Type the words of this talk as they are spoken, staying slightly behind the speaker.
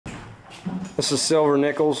This is Silver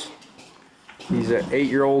Nichols. He's an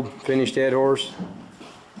 8-year-old finished head horse.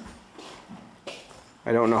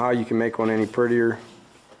 I don't know how you can make one any prettier.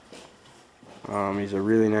 He's a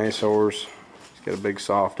really nice horse. He's got a big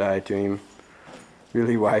soft eye to him.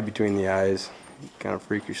 Really wide between the eyes. Kind of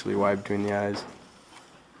freakishly wide between the eyes.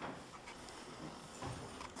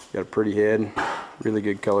 Got a pretty head. Really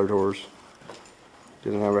good colored horse.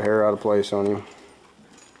 Doesn't have a hair out of place on him.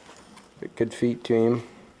 Got good feet to him.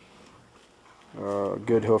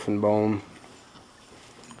 Good hoof and bone.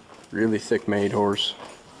 Really thick made horse.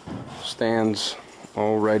 Stands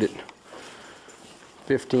all right at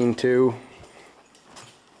 15.2.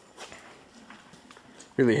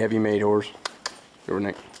 Really heavy made horse. Over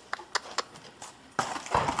Nick.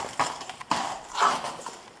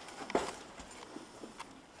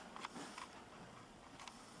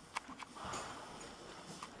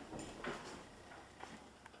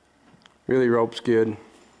 Really ropes good.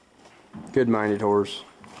 Good minded horse.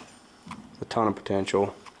 A ton of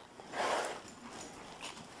potential.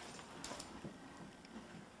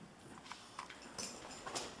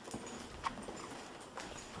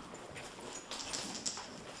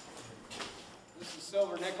 This is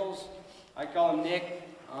Silver Nichols. I call him Nick.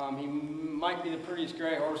 He might be the prettiest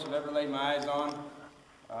gray horse I've ever laid my eyes on.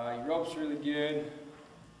 He ropes really good.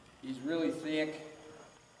 He's really thick.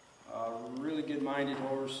 Really good minded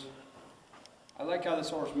horse. I like how this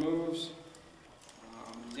horse moves.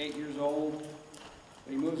 He's 8 years old,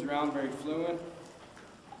 but he moves around very fluent.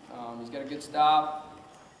 He's got a good stop.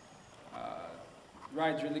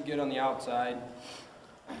 Rides really good on the outside.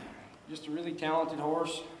 Just a really talented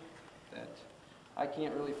horse that I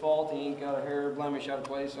can't really fault. He ain't got a hair blemish out of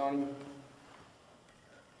place on him.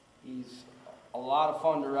 He's a lot of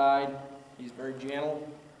fun to ride. He's very gentle.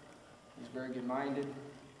 He's very good minded.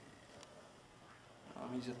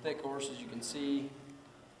 He's a thick horse, as you can see,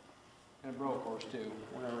 and a broke horse too.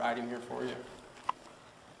 We're going to ride him here for you.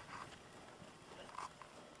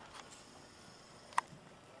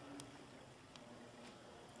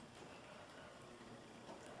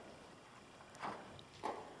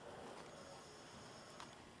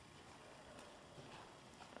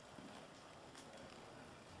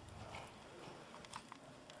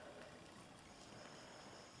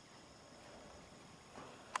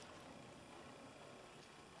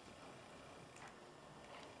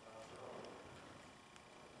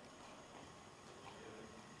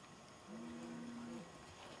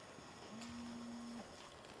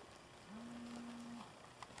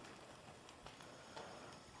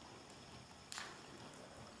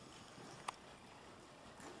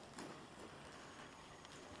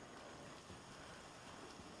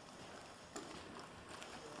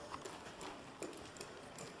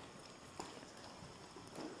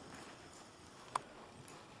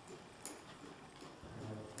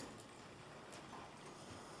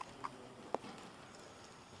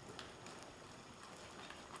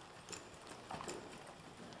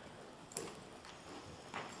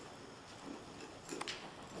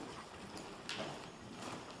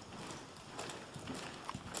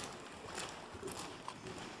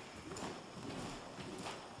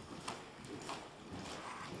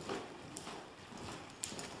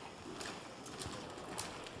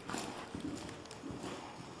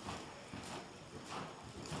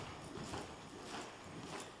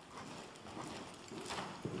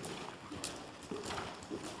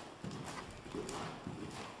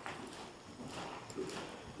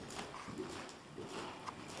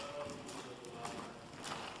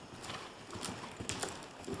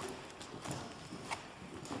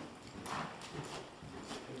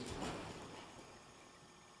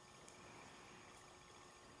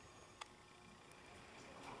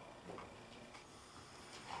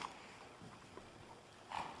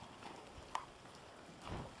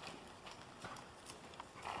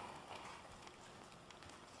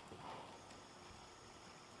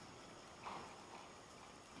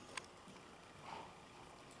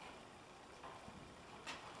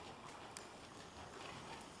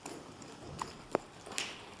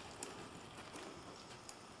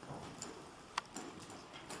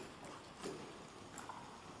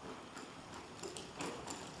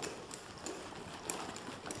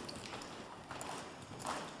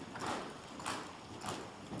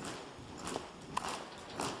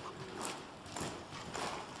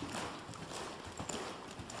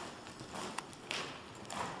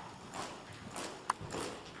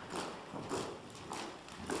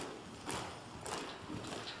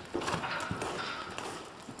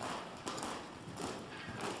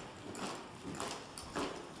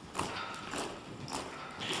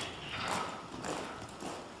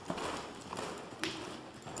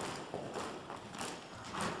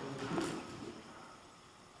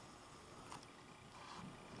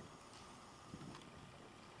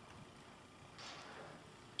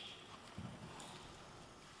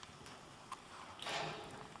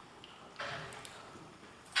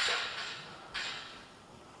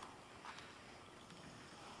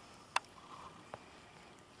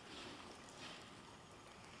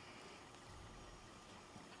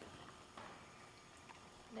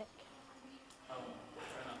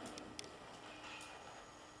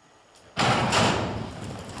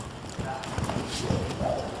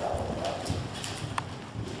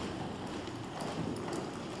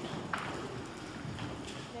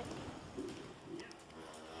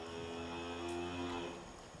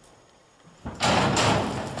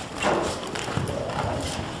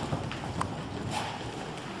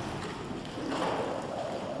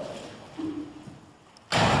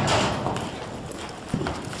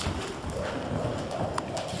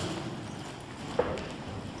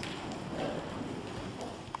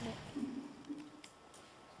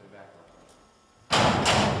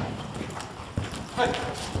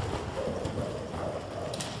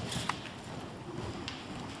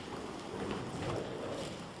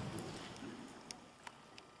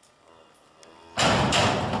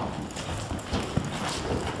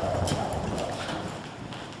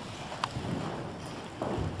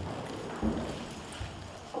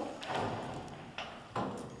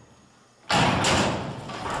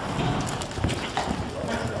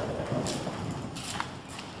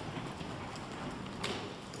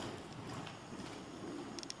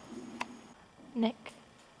 Nick.